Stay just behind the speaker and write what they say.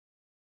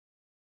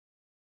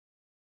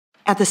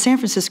At the San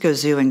Francisco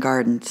Zoo and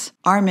Gardens,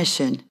 our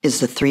mission is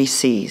the 3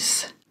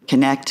 C's: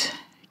 connect,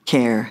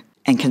 care,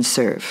 and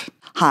conserve.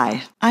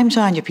 Hi, I'm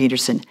Tanya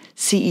Peterson,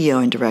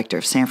 CEO and Director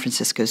of San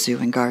Francisco Zoo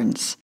and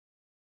Gardens.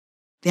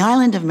 The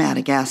island of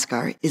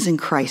Madagascar is in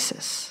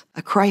crisis,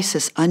 a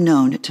crisis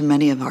unknown to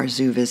many of our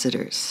zoo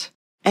visitors.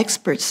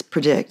 Experts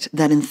predict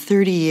that in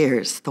 30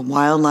 years, the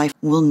wildlife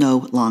will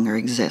no longer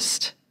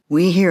exist.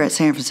 We here at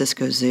San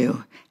Francisco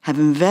Zoo have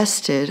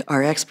invested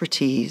our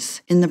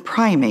expertise in the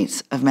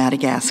primates of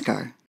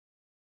Madagascar.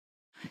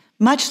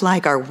 Much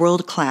like our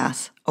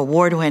world-class,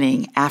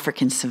 award-winning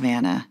African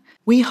savanna,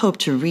 we hope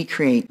to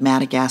recreate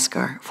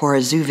Madagascar for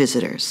our zoo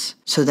visitors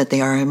so that they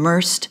are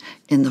immersed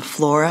in the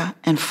flora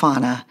and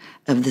fauna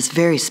of this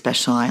very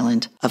special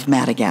island of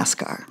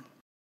Madagascar.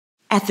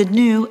 At the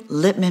new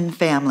Lippmann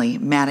Family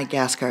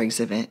Madagascar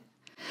exhibit,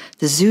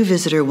 the zoo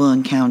visitor will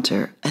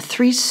encounter a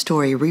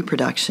 3-story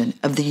reproduction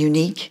of the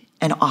unique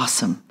and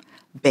awesome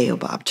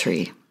baobab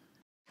tree,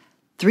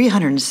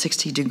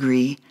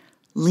 360-degree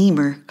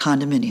lemur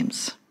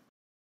condominiums,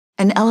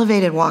 an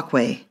elevated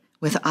walkway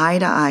with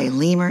eye-to-eye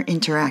lemur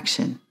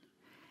interaction,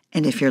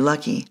 and if you're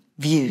lucky,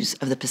 views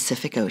of the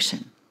Pacific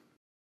Ocean.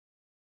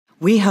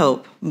 We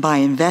hope by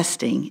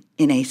investing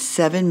in a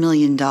 $7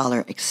 million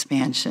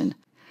expansion,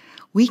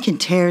 we can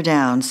tear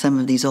down some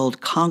of these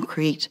old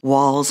concrete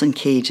walls and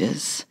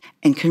cages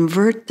and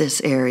convert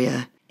this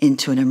area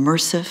into an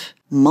immersive,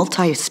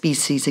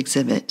 multi-species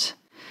exhibit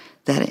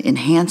that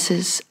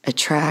enhances,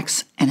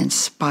 attracts, and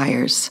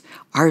inspires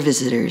our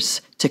visitors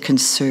to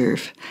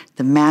conserve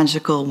the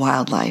magical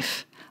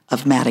wildlife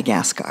of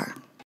Madagascar.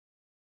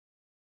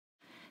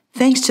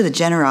 Thanks to the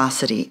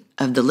generosity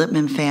of the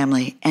Lippmann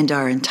family and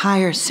our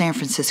entire San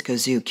Francisco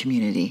Zoo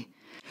community,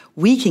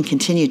 we can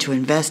continue to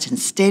invest in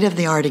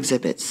state-of-the-art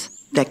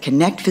exhibits that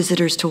connect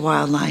visitors to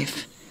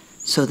wildlife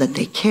so that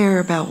they care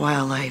about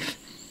wildlife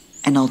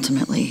and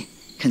ultimately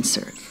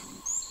conserve.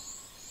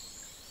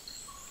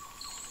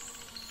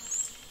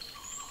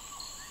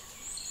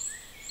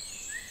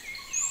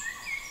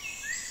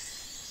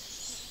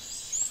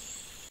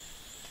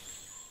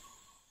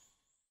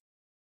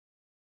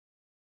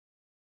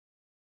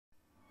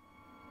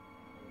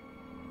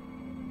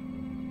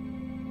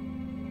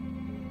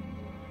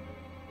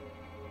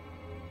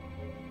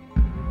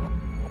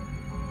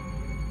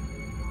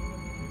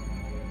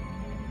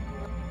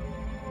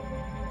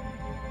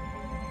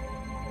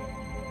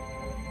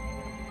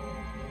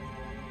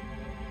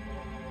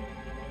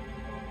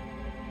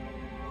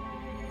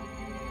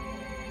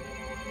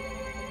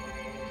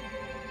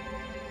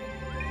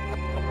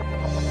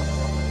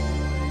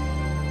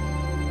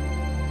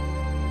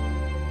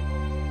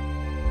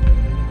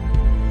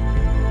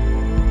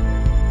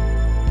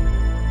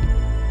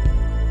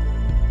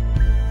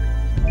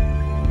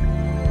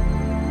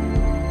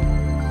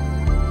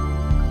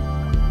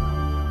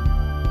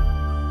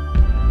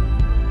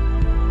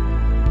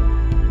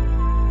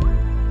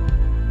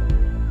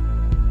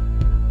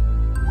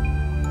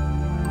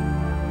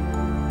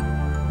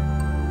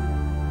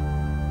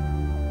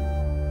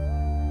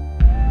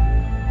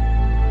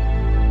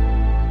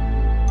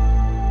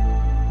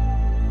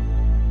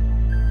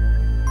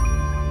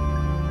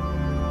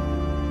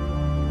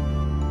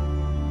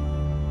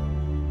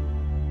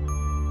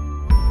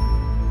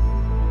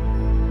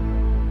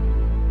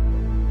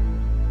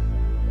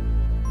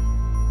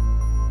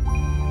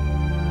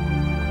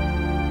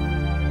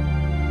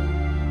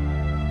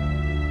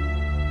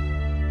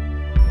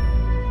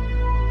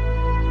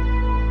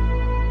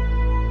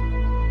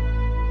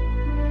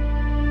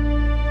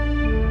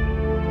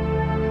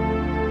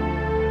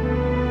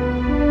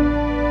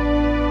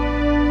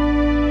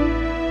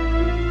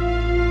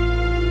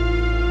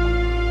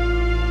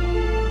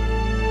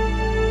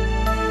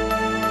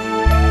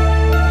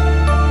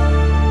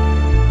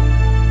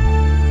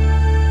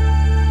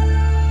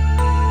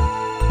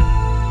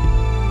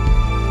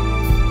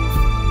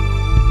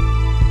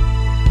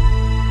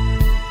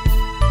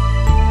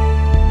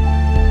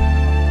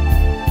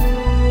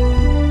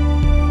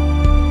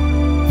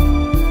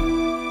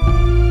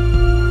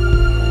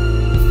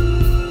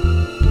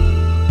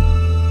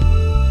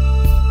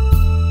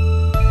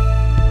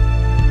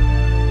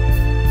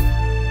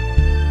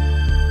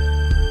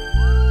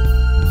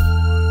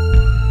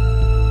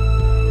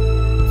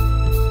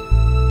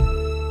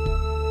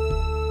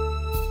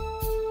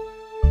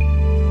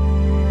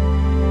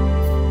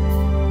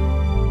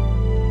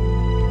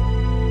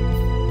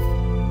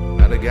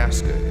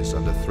 Madagascar is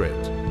under threat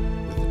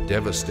with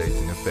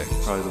devastating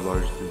effects. Probably the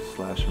largest is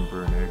slash and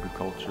burn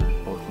agriculture,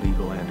 both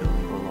legal and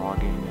illegal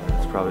logging.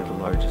 It's probably the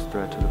largest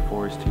threat to the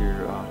forest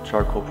here.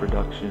 Charcoal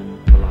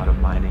production, a lot of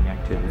mining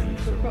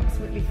activities.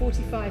 Approximately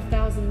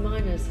 45,000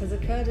 miners has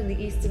occurred in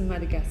the eastern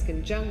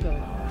Madagascar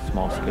jungle.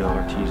 Small-scale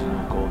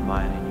artisanal gold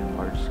mining and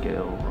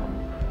large-scale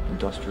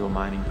industrial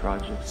mining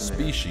projects.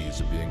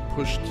 Species are being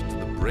pushed to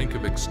the brink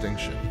of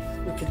extinction.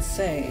 We could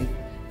save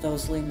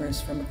those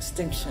lemurs from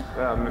extinction.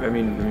 I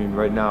mean,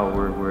 right now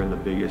we're in the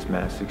biggest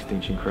mass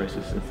extinction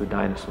crisis since the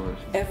dinosaurs.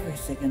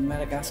 Everything in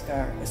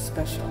Madagascar is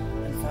special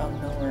and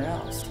found nowhere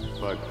else.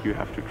 but you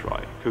have to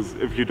try. Because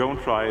if you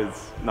don't try,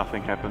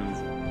 nothing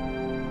happens.